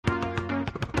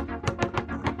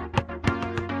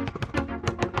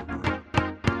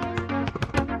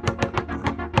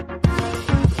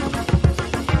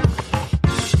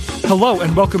Hello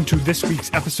and welcome to this week's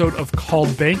episode of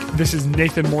Called Bank. This is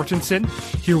Nathan Mortensen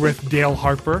here with Dale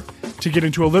Harper to get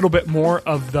into a little bit more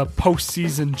of the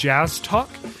postseason Jazz talk.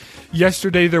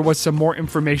 Yesterday there was some more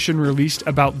information released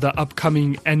about the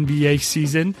upcoming NBA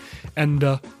season and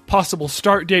the possible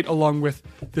start date along with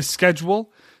the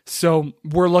schedule. So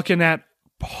we're looking at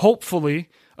hopefully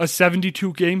a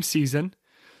 72 game season.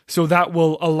 So that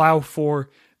will allow for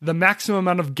the maximum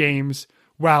amount of games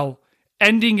while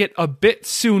ending it a bit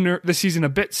sooner, the season a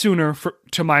bit sooner,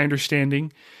 to my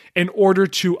understanding, in order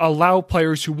to allow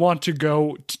players who want to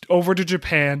go over to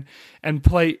Japan and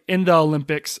play in the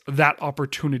Olympics that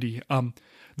opportunity.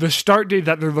 The start date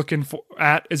that they're looking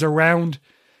at is around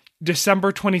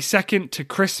December 22nd to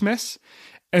Christmas.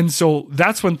 And so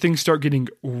that's when things start getting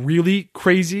really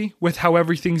crazy with how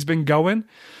everything's been going.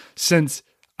 Since,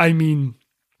 you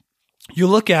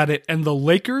look at it and the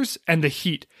Lakers and the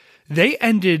Heat, they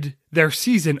ended their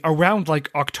season around like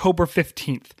October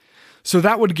 15th. So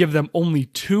that would give them only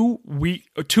 2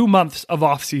 months of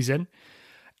off season,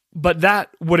 but that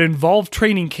would involve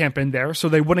training camp in there. So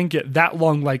they wouldn't get that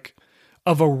long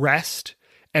of a rest.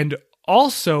 And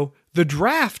also the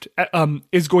draft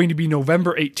is going to be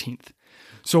November 18th.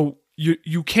 So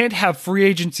you can't have free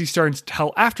agency start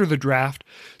until after the draft.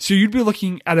 So you'd be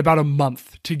looking at about a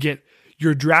month to get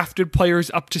your drafted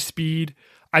players up to speed.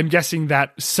 I'm guessing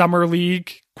that summer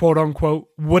league, quote unquote,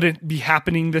 wouldn't be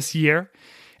happening this year.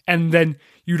 And then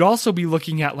you'd also be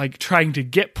looking at trying to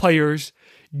get players,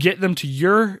 get them to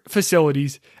your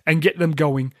facilities and get them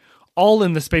going all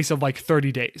in the space of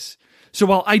 30 days. So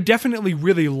while I definitely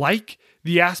really like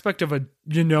the aspect of a,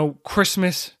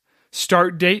 Christmas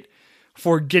start date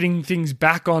for getting things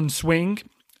back on swing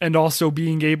and also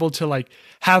being able to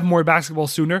have more basketball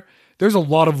sooner, there's a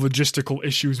lot of logistical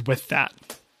issues with that.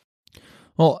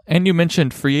 Well, and you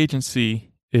mentioned free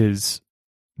agency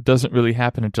doesn't really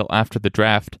happen until after the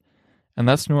draft, and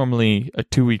that's normally a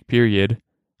 2-week period.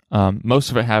 Most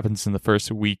of it happens in the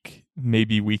first week,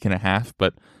 maybe week and a half,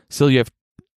 but still you have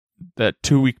that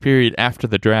 2-week period after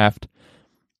the draft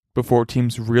before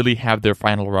teams really have their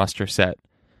final roster set.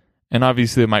 And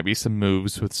obviously there might be some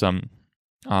moves with some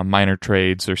minor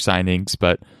trades or signings,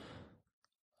 but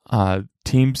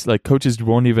teams coaches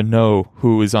won't even know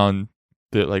who is on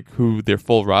who their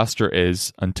full roster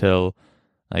is until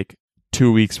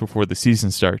 2 weeks before the season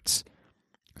starts.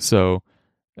 So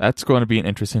that's going to be an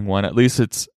interesting one. At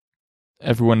least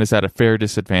everyone is at a fair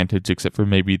disadvantage except for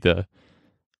maybe the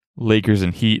Lakers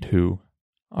and Heat, who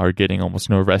are getting almost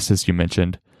no rest, as you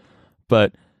mentioned.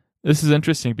 But this is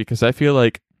interesting because I feel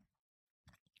like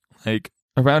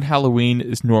around Halloween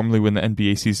is normally when the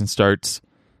NBA season starts,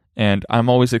 and I'm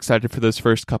always excited for those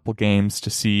first couple games to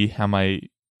see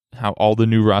how all the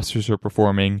new rosters are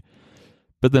performing.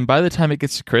 But then by the time it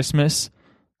gets to Christmas,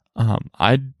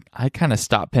 I kind of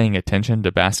stop paying attention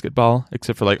to basketball,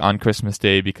 except for on Christmas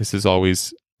Day, because there's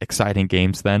always exciting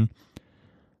games then.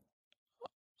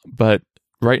 But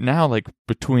right now,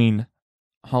 between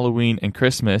Halloween and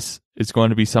Christmas is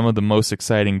going to be some of the most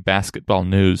exciting basketball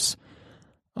news.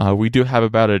 We do have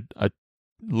about a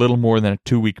little more than a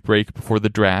 2-week break before the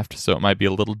draft, so it might be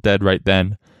a little dead right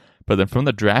then. But then from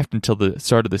the draft until the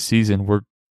start of the season, we're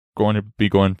going to be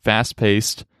going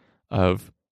fast-paced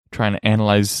of trying to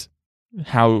analyze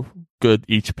how good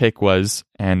each pick was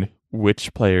and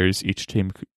which players each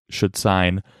team should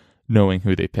sign, knowing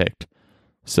who they picked.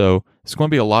 So it's going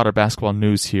to be a lot of basketball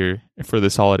news here for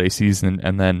this holiday season,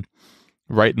 and then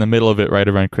right in the middle of it, right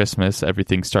around Christmas,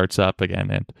 everything starts up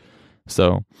again. And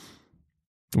so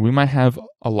we might have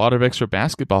a lot of extra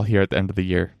basketball here at the end of the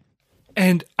year.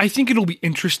 And I think it'll be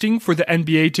interesting for the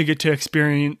NBA to get to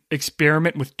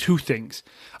experiment with two things.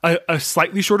 A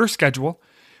slightly shorter schedule,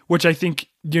 which I think,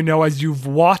 as you've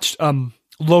watched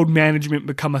load management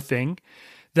become a thing,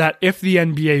 that if the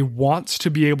NBA wants to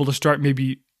be able to start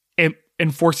maybe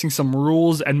enforcing some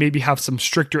rules and maybe have some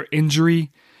stricter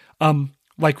injury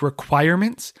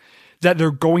requirements, that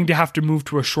they're going to have to move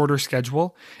to a shorter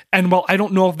schedule. And while I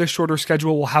don't know if this shorter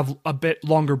schedule will have a bit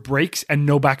longer breaks and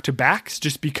no back-to-backs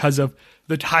just because of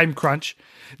the time crunch,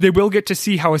 they will get to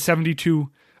see how a 72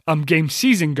 game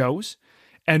season goes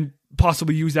and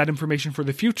possibly use that information for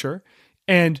the future.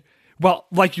 And well,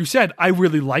 like you said, I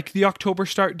really like the October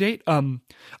start date.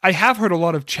 I have heard a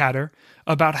lot of chatter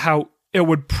about how it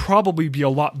would probably be a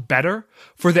lot better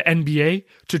for the NBA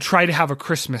to try to have a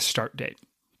Christmas start date.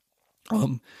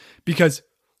 Because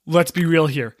let's be real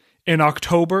here. In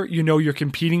October, you're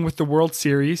competing with the World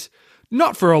Series,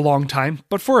 not for a long time,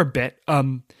 but for a bit.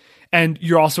 And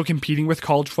you're also competing with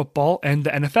college football and the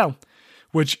NFL,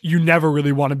 which you never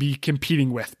really want to be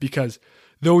competing with because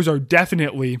those are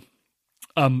definitely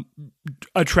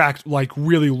attract like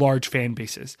really large fan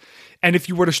bases. And if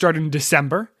you were to start in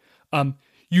December,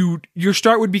 your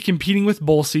start would be competing with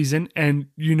bowl season and,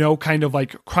 kind of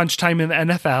like crunch time in the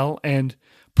NFL and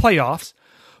playoffs,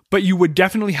 but you would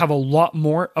definitely have a lot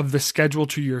more of the schedule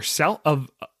to yourself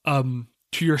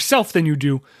than you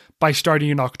do by starting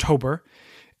in October.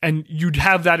 And you'd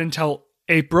have that until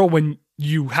April when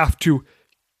you have to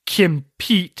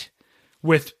compete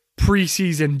with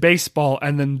preseason baseball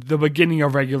and then the beginning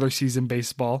of regular season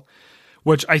baseball,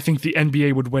 which I think the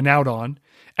NBA would win out on.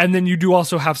 And then you do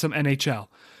also have some NHL.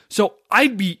 So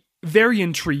I'd be very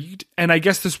intrigued, and I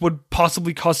guess this would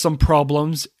possibly cause some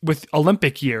problems with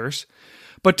Olympic years,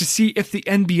 but to see if the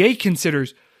NBA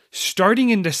considers starting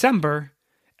in December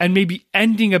and maybe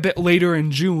ending a bit later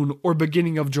in June or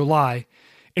beginning of July,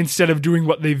 instead of doing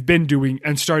what they've been doing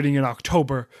and starting in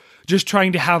October, just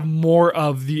trying to have more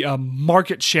of the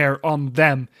market share on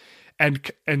them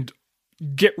and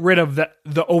get rid of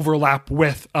the overlap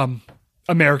with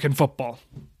American football.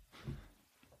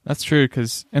 That's true,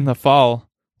 because in the fall,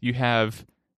 you have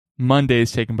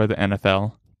Mondays taken by the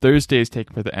NFL, Thursdays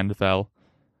taken by the NFL.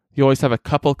 You always have a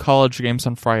couple college games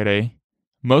on Friday.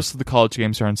 Most of the college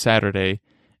games are on Saturday,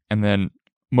 and then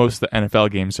most of the NFL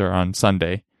games are on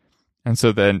Sunday. And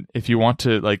so then if you want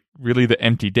to, like, really the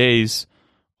empty days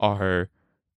are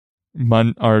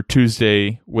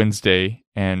Tuesday, Wednesday,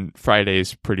 and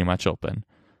Friday's pretty much open.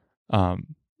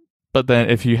 But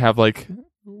then if you have, like,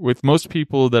 with most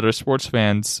people that are sports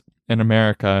fans in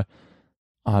America,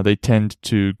 they tend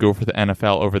to go for the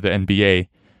NFL over the NBA.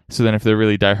 So then if they're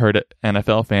really diehard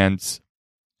NFL fans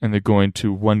and they're going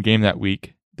to one game that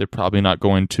week, they're probably not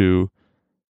going to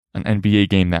an NBA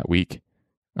game that week,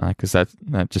 because that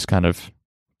just kind of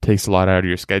takes a lot out of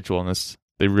your schedule, and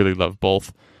they really love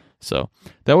both. So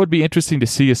that would be interesting to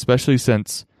see, especially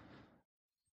since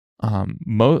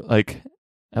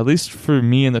at least for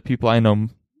me and the people I know,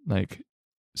 like,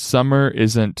 summer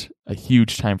isn't a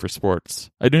huge time for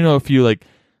sports. I do know a few like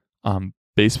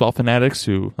baseball fanatics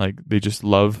who like they just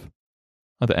love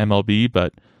the MLB,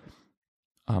 but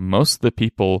most of the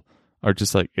people are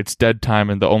just like, it's dead time,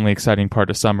 and the only exciting part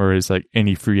of summer is like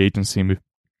any free agency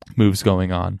moves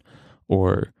going on,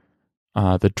 or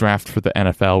the draft for the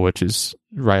NFL, which is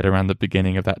right around the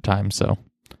beginning of that time. So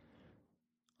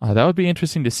that would be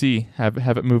interesting to see, have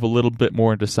it move a little bit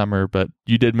more into summer. But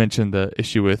you did mention the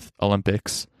issue with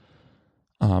Olympics.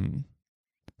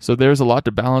 So there's a lot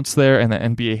to balance there, and the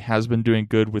NBA has been doing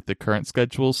good with the current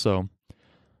schedule. So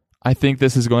I think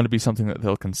this is going to be something that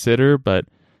they'll consider, but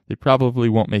they probably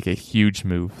won't make a huge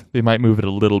move. They might move it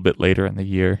a little bit later in the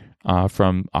year,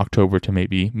 from October to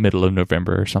maybe middle of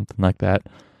November or something like that.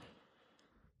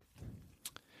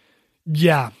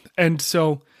 Yeah, and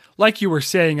so, like you were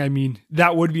saying, I mean,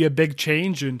 that would be a big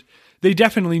change, and they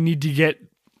definitely need to get,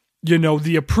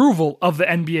 the approval of the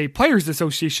NBA Players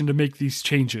Association to make these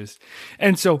changes.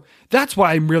 And so that's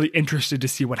why I'm really interested to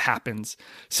see what happens,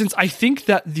 since I think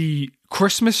that the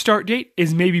Christmas start date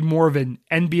is maybe more of an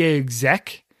NBA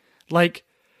exec like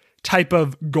type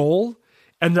of goal,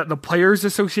 and that the Players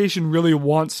Association really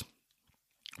wants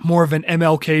more of an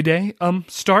MLK Day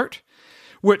start,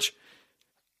 which,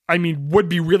 I mean, would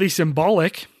be really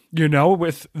symbolic,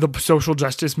 with the social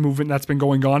justice movement that's been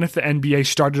going on, if the NBA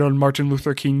started on Martin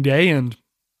Luther King Day.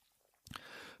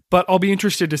 But I'll be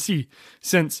interested to see,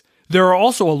 since there are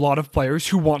also a lot of players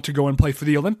who want to go and play for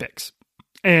the Olympics.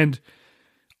 And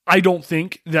I don't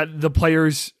think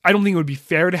it would be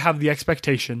fair to have the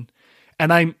expectation,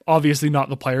 and I'm obviously not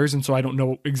the players, and so I don't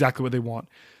know exactly what they want,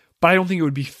 but I don't think it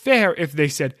would be fair if they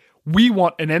said, we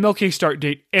want an MLK start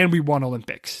date and we want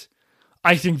Olympics.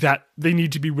 I think that they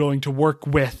need to be willing to work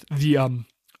with the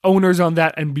owners on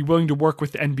that and be willing to work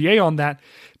with the NBA on that,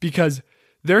 because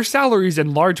their salaries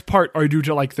in large part are due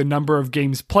to like the number of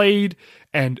games played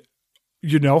and,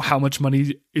 how much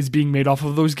money is being made off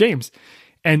of those games.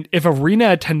 And if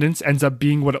arena attendance ends up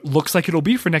being what it looks like it'll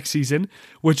be for next season,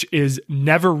 which is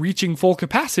never reaching full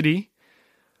capacity,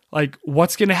 like,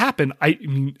 what's going to happen? I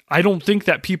mean, I don't think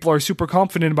that people are super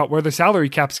confident about where the salary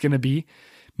cap's going to be.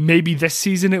 Maybe this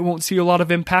season it won't see a lot of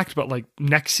impact, but like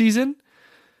next season,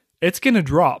 it's going to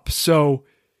drop. So,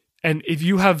 and if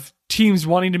you have teams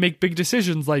wanting to make big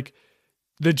decisions, like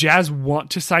the Jazz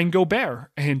want to sign Gobert,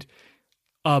 and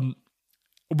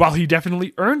while he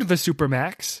definitely earned the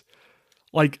Supermax,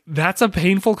 like, that's a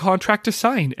painful contract to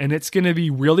sign, and it's going to be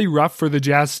really rough for the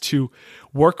Jazz to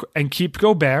work and keep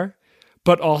Gobert,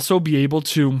 but also be able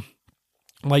to,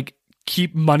 like,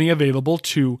 keep money available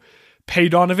to pay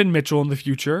Donovan Mitchell in the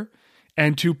future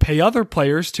and to pay other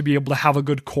players to be able to have a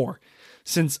good core.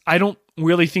 Since I don't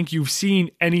really think you've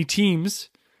seen any teams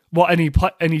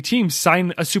any teams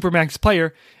sign a supermax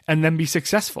player and then be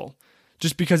successful,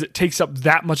 just because it takes up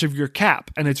that much of your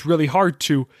cap, and it's really hard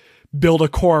to build a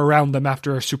core around them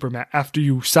after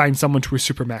you sign someone to a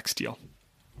supermax deal.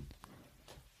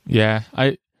 Yeah,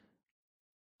 I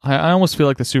almost feel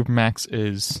like the supermax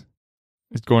is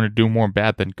going to do more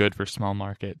bad than good for small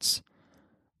markets.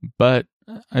 But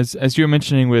as you were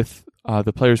mentioning with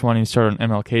the players wanting to start on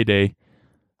MLK Day,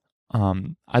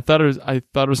 I thought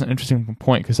it was an interesting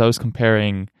point, because I was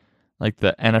comparing like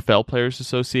the NFL Players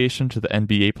Association to the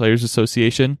NBA Players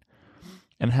Association,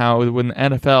 and how when the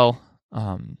NFL,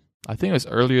 I think it was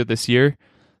earlier this year,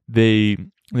 they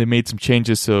made some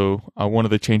changes. So one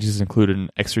of the changes included an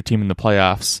extra team in the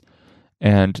playoffs,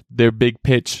 and their big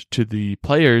pitch to the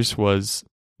players was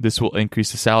this will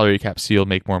increase the salary cap, so you'll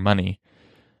make more money.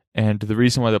 And the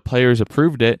reason why the players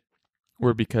approved it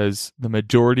were because the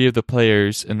majority of the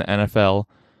players in the NFL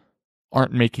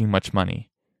aren't making much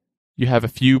money. You have a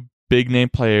few big name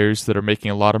players that are making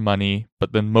a lot of money,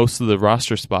 but then most of the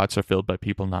roster spots are filled by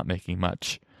people not making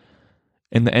much.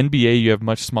 In the NBA, you have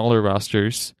much smaller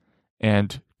rosters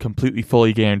and completely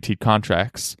fully guaranteed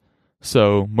contracts.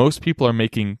 So most people are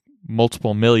making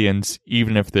multiple millions,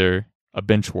 even if they're a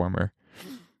bench warmer.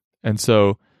 And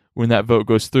so when that vote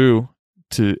goes through,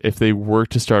 if they were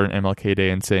to start an MLK Day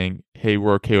and saying, hey,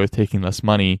 we're okay with taking less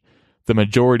money, the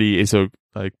majority is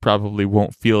probably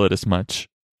won't feel it as much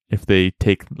if they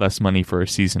take less money for a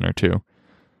season or two.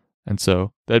 And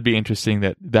so that'd be interesting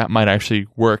that might actually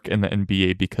work in the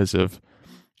NBA because of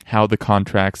how the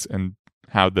contracts and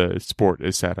how the sport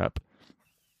is set up.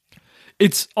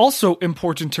 It's also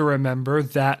important to remember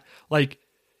that, like,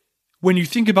 when you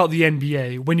think about the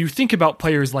NBA, when you think about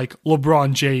players like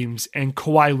LeBron James and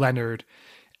Kawhi Leonard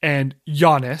and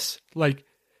Giannis, like,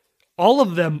 all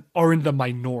of them are in the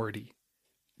minority.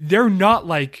 They're not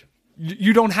like,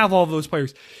 you don't have all of those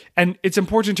players. And it's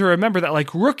important to remember that,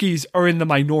 like, rookies are in the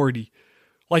minority.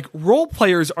 Like, role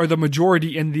players are the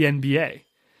majority in the NBA.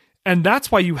 And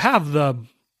that's why you have the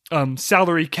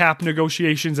salary cap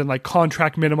negotiations and like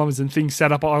contract minimums and things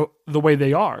set up all the way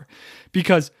they are.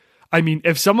 Because, I mean,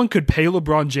 if someone could pay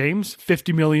LeBron James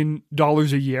 $50 million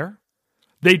a year,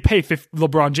 they'd pay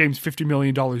LeBron James $50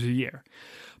 million a year.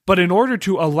 But in order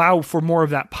to allow for more of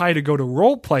that pie to go to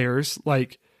role players,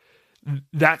 like,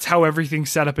 that's how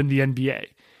everything's set up in the NBA.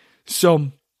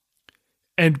 So,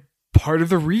 and part of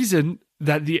the reason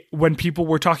that when people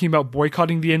were talking about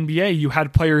boycotting the NBA, you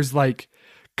had players like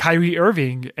Kyrie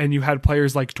Irving and you had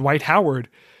players like Dwight Howard.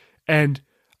 And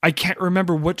I can't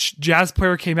remember which Jazz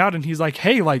player came out and he's like,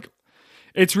 hey, like,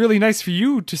 it's really nice for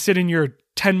you to sit in your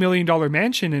 $10 million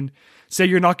mansion and say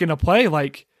you're not going to play.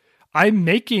 Like, I'm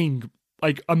making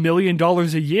like $1 million a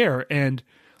year and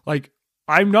like,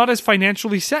 I'm not as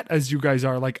financially set as you guys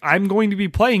are. Like, I'm going to be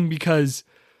playing because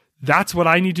that's what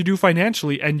I need to do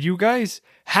financially. And you guys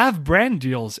have brand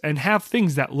deals and have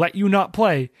things that let you not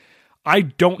play. I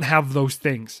don't have those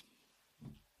things.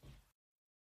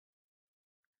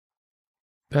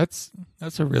 That's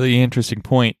a really interesting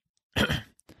point. I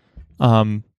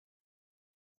don't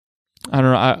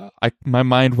know. My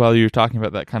mind while you were talking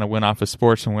about that kind of went off of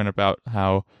sports and went about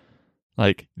how,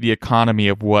 like, the economy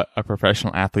of what a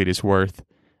professional athlete is worth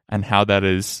and how that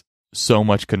is so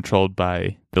much controlled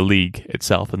by the league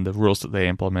itself and the rules that they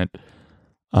implement.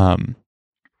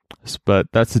 But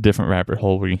that's a different rabbit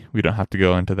hole. We don't have to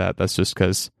go into that. That's just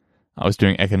because I was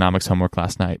doing economics homework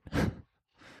last night.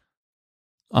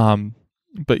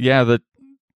 But yeah,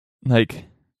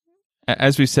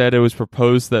 as we said, it was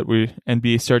proposed that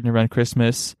NBA starting around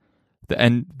Christmas. The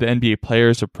NBA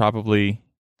players are probably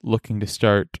looking to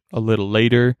start a little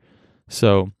later,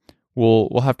 so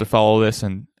we'll have to follow this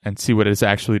and see what is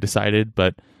actually decided.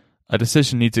 But a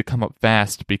decision needs to come up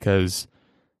fast, because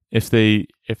if they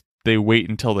wait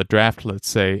until the draft, let's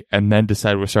say, and then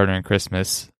decide we're starting on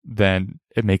Christmas, then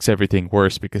it makes everything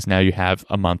worse, because now you have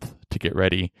a month to get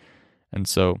ready. And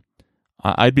so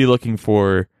I'd be looking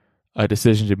for a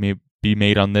decision to be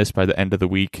made on this by the end of the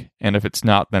week. And if it's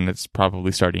not, then it's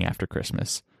probably starting after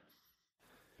Christmas.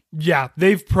 Yeah,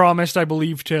 they've promised, I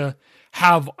believe, to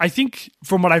have, I think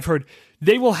from what I've heard,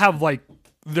 they will have like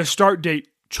the start date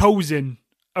chosen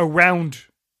around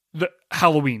the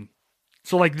Halloween.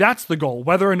 So like that's the goal.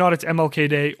 Whether or not it's MLK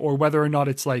Day or whether or not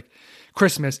it's like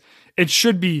Christmas, it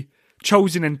should be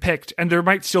chosen and picked. And there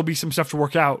might still be some stuff to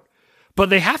work out, but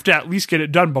they have to at least get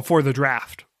it done before the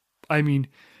draft. I mean,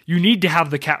 you need to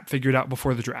have the cap figured out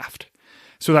before the draft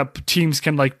so that teams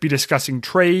can like be discussing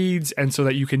trades and so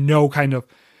that you can know kind of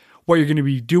what you're going to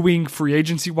be doing free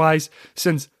agency wise,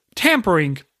 since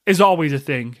tampering is always a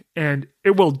thing, and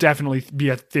it will definitely be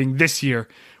a thing this year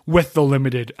with the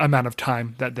limited amount of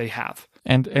time that they have.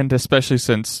 And especially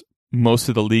since most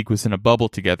of the league was in a bubble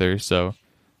together, so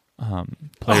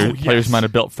players might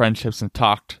have built friendships and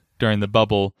talked during the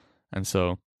bubble, and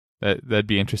so that'd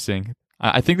be interesting.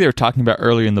 I think they were talking about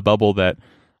earlier in the bubble that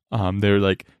they're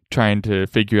like trying to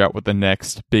figure out what the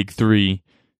next big three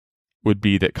would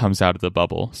be that comes out of the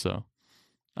bubble. So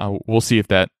we'll see if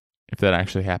that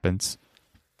actually happens.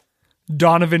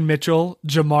 Donovan Mitchell,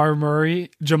 Jamal Murray,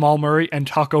 and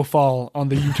Taco Fall on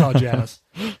the Utah Jazz.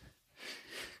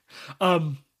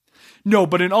 No,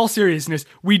 but in all seriousness,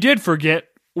 we did forget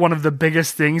one of the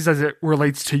biggest things as it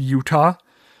relates to Utah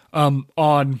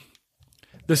on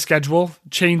the schedule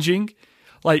changing.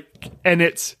 And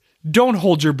it's don't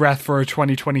hold your breath for a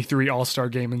 2023 All-Star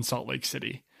game in Salt Lake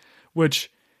City,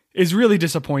 which is really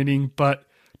disappointing, but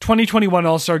 2021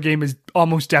 All-Star game is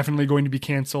almost definitely going to be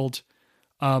canceled.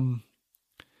 And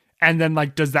then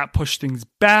does that push things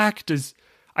back?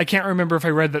 I can't remember if I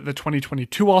read that the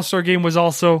 2022 All-Star game was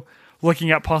also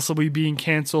looking at possibly being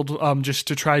canceled just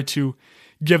to try to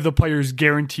give the players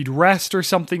guaranteed rest or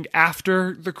something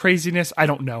after the craziness. I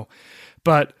don't know.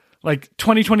 But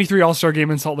 2023 All-Star game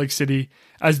in Salt Lake City,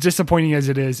 as disappointing as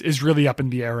it is really up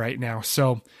in the air right now.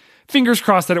 So fingers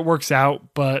crossed that it works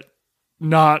out, but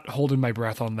not holding my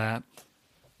breath on that.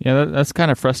 Yeah, that's kind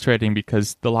of frustrating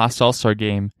because the last All-Star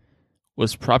game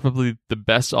was probably the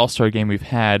best All-Star game we've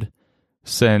had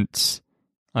since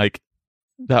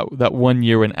that one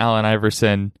year when Allen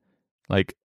Iverson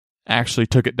actually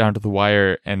took it down to the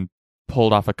wire and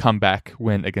pulled off a comeback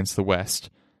win against the West.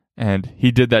 And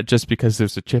he did that just because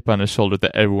there's a chip on his shoulder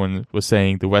that everyone was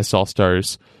saying the West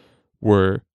All-Stars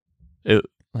were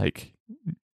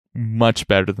much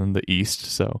better than the East.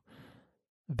 So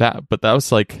that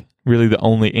was really the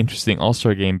only interesting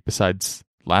All-Star game besides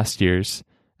last year's.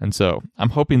 And so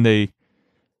I'm hoping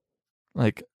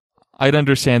I'd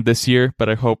understand this year, but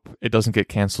I hope it doesn't get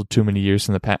canceled too many years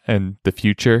in the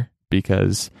future,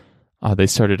 because they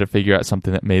started to figure out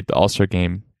something that made the All-Star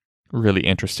game really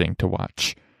interesting to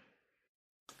watch.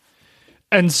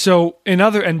 And so in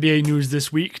other NBA news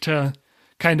this week, to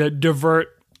kind of divert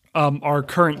our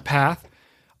current path,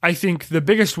 I think the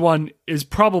biggest one is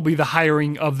probably the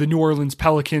hiring of the New Orleans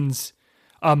Pelicans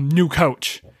new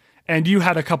coach. And you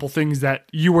had a couple things that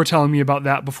you were telling me about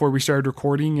that before we started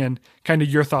recording, and kind of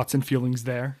your thoughts and feelings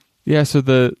there. Yeah, so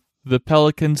the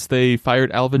Pelicans, they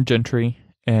fired Alvin Gentry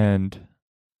and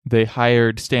they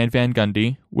hired Stan Van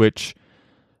Gundy, which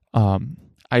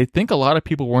I think a lot of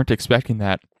people weren't expecting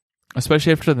that,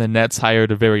 especially after the Nets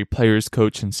hired a very players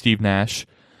coach in Steve Nash.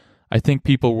 I think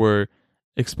people were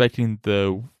expecting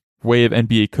the way of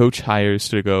NBA coach hires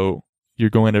to go, you're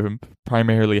going to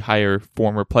primarily hire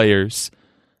former players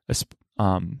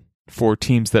for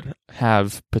teams that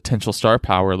have potential star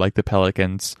power like the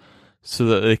Pelicans, so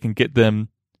that they can get them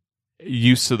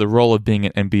used to the role of being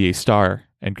an NBA star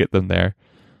and get them there.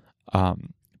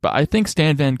 But I think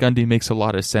Stan Van Gundy makes a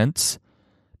lot of sense,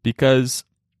 because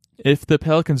if the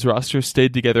Pelicans roster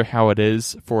stayed together how it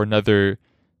is for another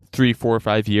 3, 4,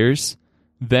 5 years,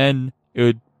 then it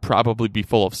would probably be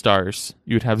full of stars.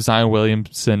 You would have Zion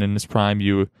Williamson in his prime.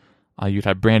 You'd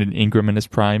have Brandon Ingram in his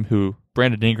prime, who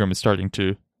Brandon Ingram is starting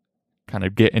to kind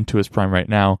of get into his prime right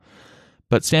now.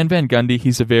 But Stan Van Gundy,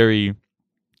 he's a very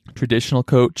traditional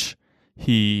coach.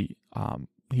 He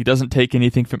doesn't take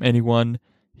anything from anyone.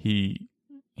 He's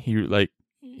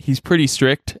pretty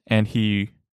strict, and he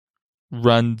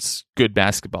runs good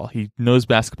basketball. He knows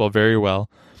basketball very well.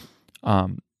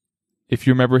 If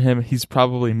you remember him, he's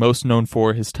probably most known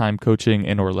for his time coaching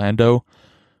in Orlando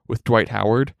with Dwight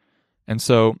Howard. And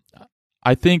so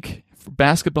I think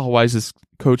basketball-wise,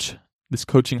 this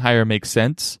coaching hire makes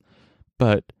sense.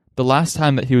 But the last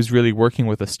time that he was really working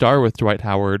with a star with Dwight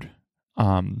Howard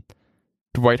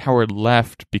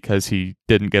left because he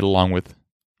didn't get along with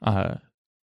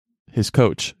his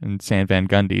coach and Stan Van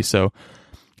Gundy. So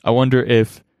I wonder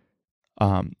if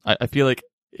I feel like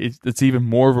it's even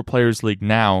more of a players' league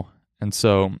now. And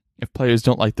so if players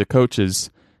don't like the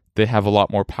coaches, they have a lot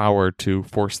more power to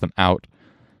force them out.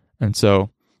 And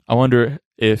so I wonder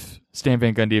if Stan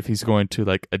Van Gundy, if he's going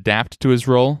to adapt to his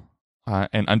role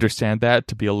and understand that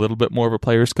to be a little bit more of a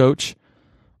player's coach,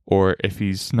 or if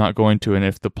he's not going to, and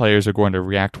if the players are going to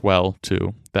react well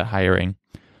to that hiring.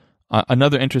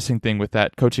 Another interesting thing with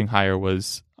that coaching hire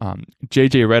was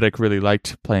JJ Redick really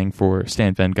liked playing for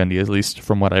Stan Van Gundy, at least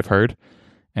from what I've heard,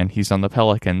 and he's on the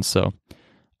Pelicans. So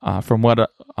from what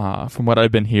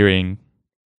I've been hearing,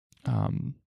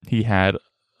 he had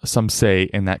some say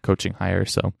in that coaching hire.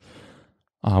 So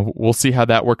we'll see how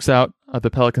that works out. the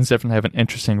Pelicans definitely have an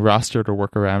interesting roster to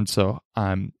work around, so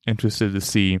I'm interested to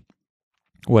see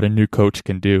what a new coach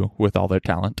can do with all their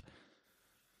talent.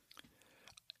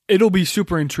 It'll be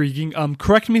super intriguing.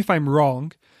 Correct me if I'm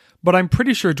wrong, but I'm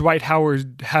pretty sure Dwight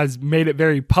Howard has made it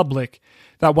very public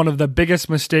that one of the biggest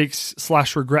mistakes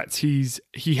 / regrets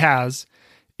he has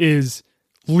is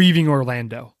leaving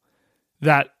Orlando.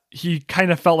 That he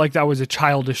kind of felt like that was a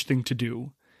childish thing to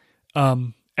do.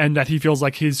 And that he feels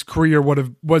like his career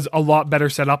was a lot better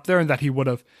set up there and that he would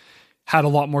have had a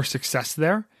lot more success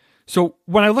there. So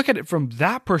when I look at it from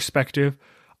that perspective,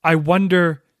 I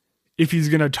wonder if he's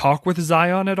going to talk with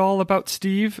Zion at all about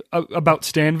Stan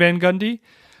Van Gundy,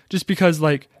 just because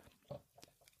what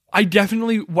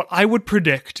I would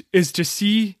predict is to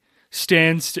see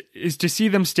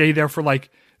them stay there for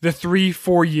like the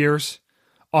 3-4 years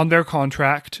on their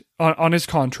contract, on his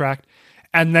contract,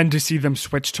 and then to see them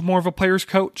switch to more of a player's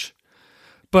coach.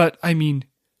 But I mean,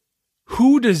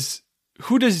 who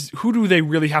do they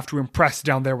really have to impress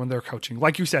down there when they're coaching?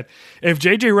 Like you said, if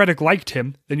JJ Redick liked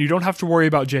him, then you don't have to worry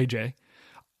about JJ.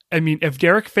 I mean, if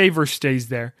Derek Favors stays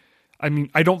there, I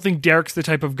mean, I don't think Derek's the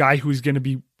type of guy who's going to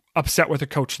be upset with a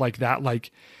coach like that.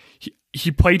 Like he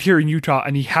played here in Utah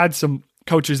and he had some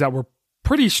coaches that were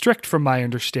pretty strict from my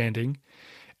understanding.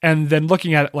 And then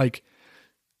looking at it, like,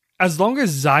 as long as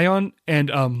Zion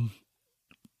and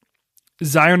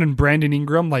Brandon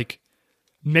Ingram like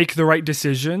make the right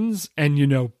decisions and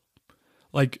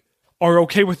are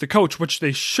okay with the coach, which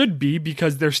they should be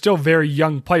because they're still very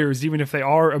young players, even if they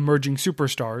are emerging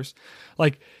superstars,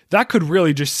 like that could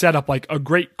really just set up like a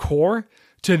great core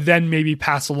to then maybe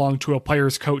pass along to a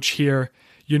player's coach here,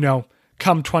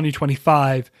 come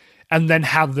 2025, and then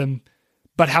have them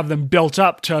built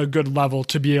up to a good level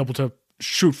to be able to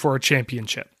shoot for a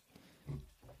championship.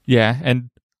 Yeah,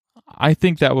 and I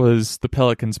think that was the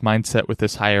Pelicans' mindset with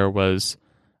this hire was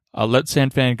let Stan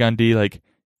Van Gundy like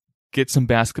get some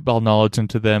basketball knowledge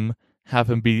into them, help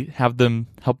them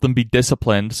be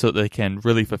disciplined so that they can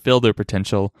really fulfill their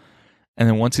potential, and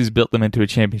then once he's built them into a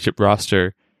championship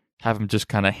roster, have him just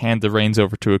kind of hand the reins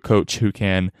over to a coach who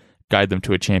can guide them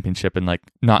to a championship and like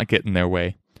not get in their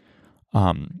way.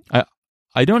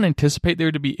 I don't anticipate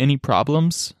there to be any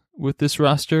problems with this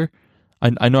roster.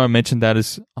 I know I mentioned that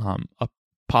as a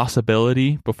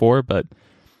possibility before, but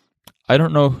I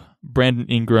don't know Brandon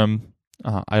Ingram.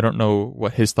 I don't know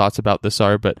what his thoughts about this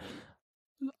are,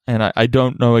 and I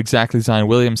don't know exactly Zion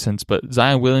Williamson's, but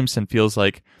Zion Williamson feels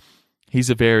like he's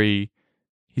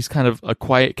kind of a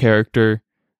quiet character,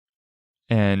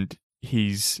 and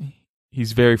he's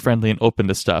very friendly and open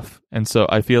to stuff, and so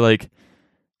I feel like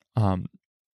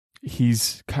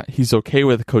he's okay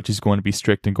with the coach who's going to be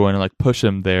strict and going to like push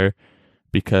him there,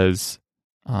 because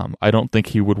I don't think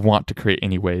he would want to create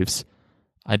any waves.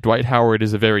 Dwight Howard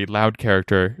is a very loud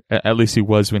character, at least he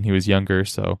was when he was younger,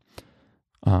 so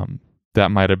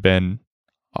that might have been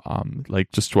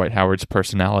like just Dwight Howard's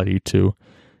personality to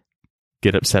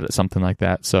get upset at something like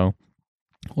that. So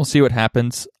we'll see what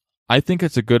happens. I think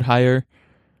it's a good hire.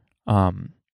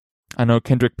 I know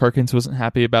Kendrick Perkins wasn't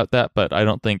happy about that, but I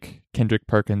don't think Kendrick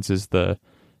Perkins is the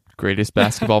greatest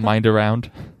basketball mind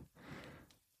around.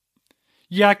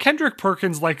 Yeah, Kendrick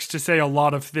Perkins likes to say a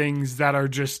lot of things that are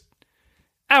just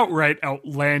outright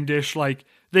outlandish. Like,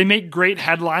 they make great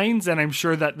headlines, and I'm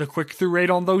sure that the click-through rate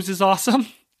on those is awesome.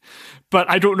 But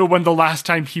I don't know when the last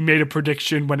time he made a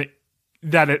prediction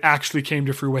that it actually came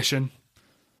to fruition.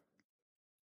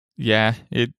 Yeah,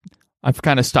 I've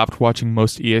kind of stopped watching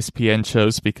most ESPN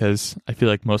shows because I feel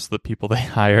like most of the people they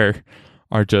hire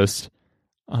are just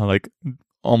like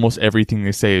almost everything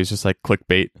they say is just like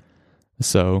clickbait.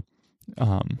 So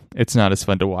it's not as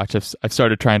fun to watch. I've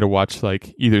started trying to watch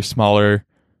like either smaller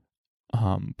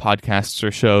podcasts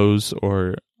or shows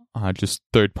or just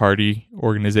third-party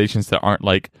organizations that aren't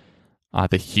like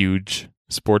the huge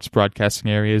sports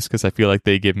broadcasting areas, because I feel like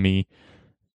they give me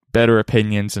better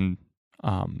opinions and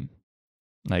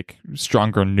like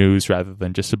stronger news rather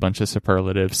than just a bunch of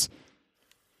superlatives.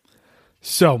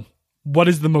 So, what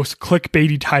is the most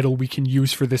clickbaity title we can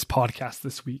use for this podcast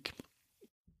this week?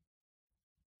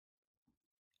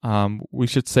 We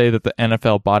should say that the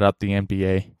NFL bought out the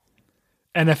NBA.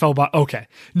 Okay.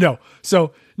 No.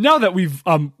 So now that we've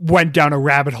went down a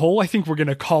rabbit hole, I think we're going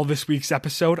to call this week's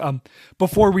episode.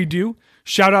 Before we do,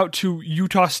 shout out to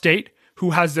Utah State,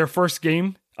 who has their first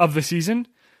game of the season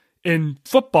in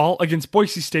football against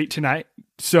Boise State tonight.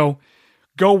 So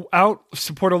go out,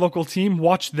 support a local team,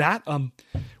 watch that.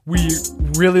 We're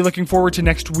really looking forward to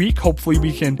next week. Hopefully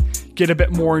we can get a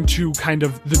bit more into kind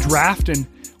of the draft and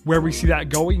where we see that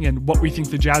going and what we think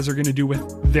the Jazz are going to do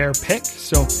with their pick.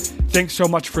 So thanks so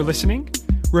much for listening.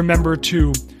 Remember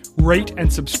to rate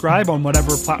and subscribe on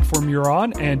whatever platform you're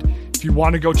on. And if you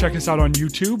want to go check us out on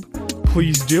YouTube,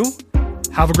 please do.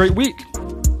 Have a great week.